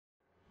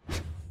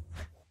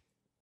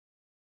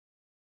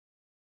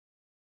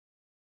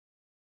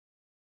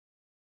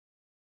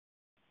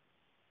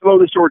Hello,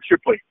 this is George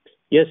Shipley.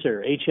 Yes,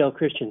 sir. H.L.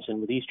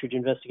 Christensen with Eastridge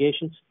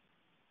Investigations.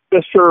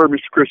 Yes, sir,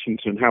 Mr.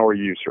 Christensen. How are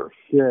you, sir?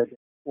 Good.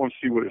 I want to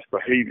see what his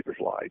behavior is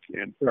like,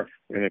 and Sure.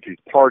 and if he's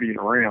partying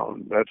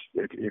around. That's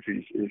if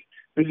he's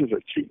this is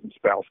a cheating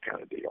spouse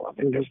kind of deal. I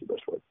think that's the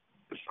best way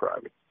to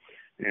describe it.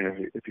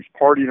 And if he's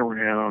partying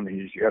around,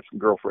 he's got some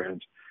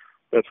girlfriends.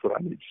 That's what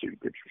I need to see the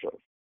pictures of.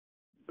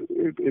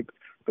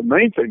 The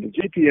main thing, the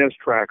GPS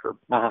tracker,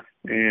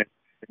 and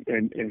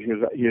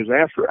his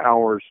after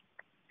hours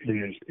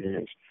is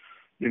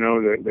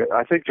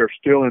I think they're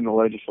still in the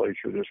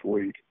legislature this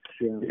week.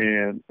 Yeah.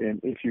 And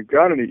if you've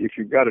got an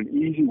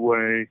easy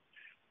way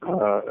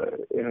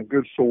and a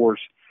good source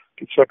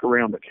to check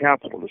around the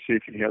Capitol to see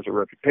if he has a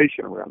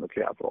reputation around the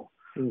Capitol,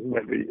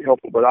 that'd be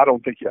helpful. But I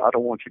don't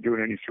want you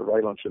doing any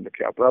surveillance in the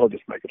Capitol. That'll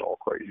just make it all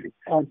crazy.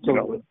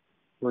 Absolutely.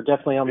 We're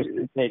definitely on the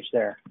same page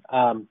there.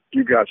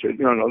 You gotcha.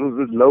 No,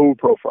 this is low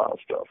profile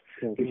stuff.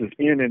 Mm-hmm. This is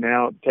in and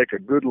out. Take a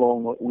good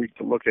long week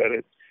to look at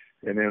it.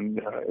 And then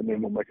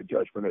we'll make a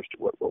judgment as to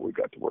what we've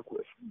got to work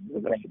with,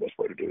 and that's the best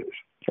way to do this.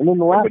 And then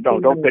the last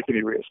but don't take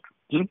any risk.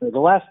 The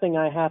last thing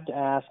I have to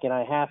ask, and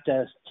I have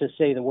to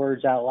say the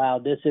words out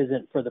loud. This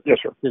isn't for the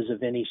purposes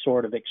of any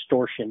sort of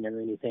extortion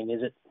or anything,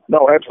 is it?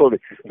 No,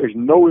 absolutely. There's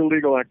no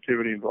illegal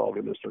activity involved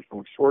in this. There's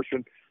no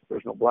extortion.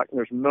 There's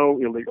no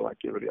illegal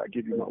activity. I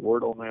give you my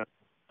word on that.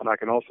 And I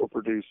can also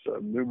produce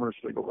numerous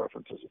legal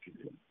references if you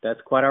need.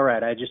 That's quite all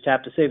right. I just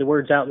have to say the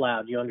words out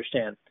loud. You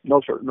understand?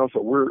 No, sir.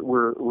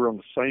 We're on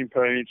the same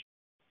page.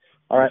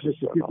 All right,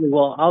 Mr. Cooper.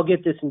 Well, I'll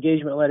get this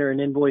engagement letter and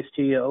invoice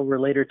to you over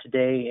later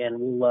today, and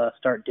we'll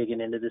start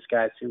digging into this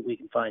guy, see what we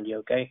can find you.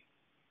 Okay?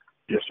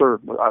 Yes, sir.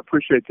 I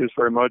appreciate this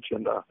very much,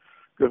 and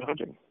good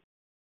hunting.